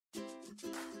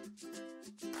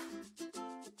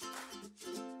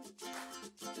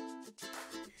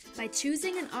By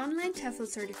choosing an online TEFL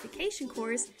certification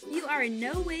course, you are in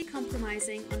no way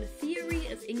compromising on the theory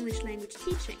of English language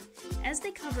teaching, as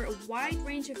they cover a wide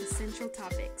range of essential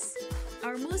topics.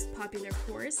 Our most popular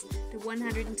course, the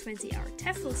 120-hour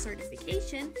TEFL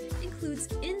certification, includes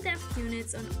in-depth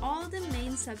units on all the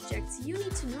main subjects you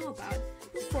need to know about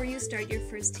before you start your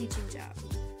first teaching job.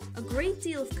 A great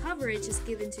deal of coverage is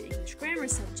given to English grammar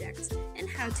subjects and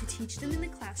how to teach them in the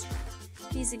classroom.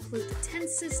 These include the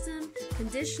tense system,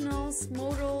 conditionals,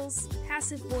 modals,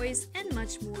 passive voice, and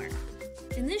much more.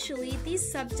 Initially, these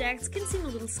subjects can seem a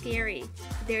little scary.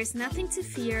 There is nothing to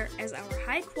fear, as our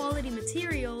high-quality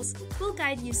materials will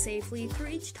guide you safely through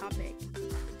each topic.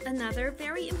 Another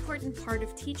very important part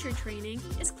of teacher training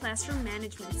is classroom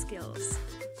management skills.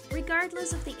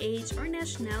 Regardless of the age or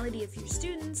nationality of your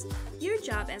students, your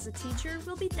job as a teacher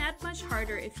will be that much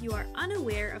harder if you are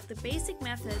unaware of the basic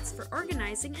methods for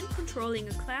organizing and controlling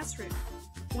a classroom.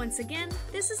 Once again,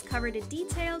 this is covered in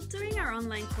detail during our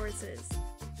online courses.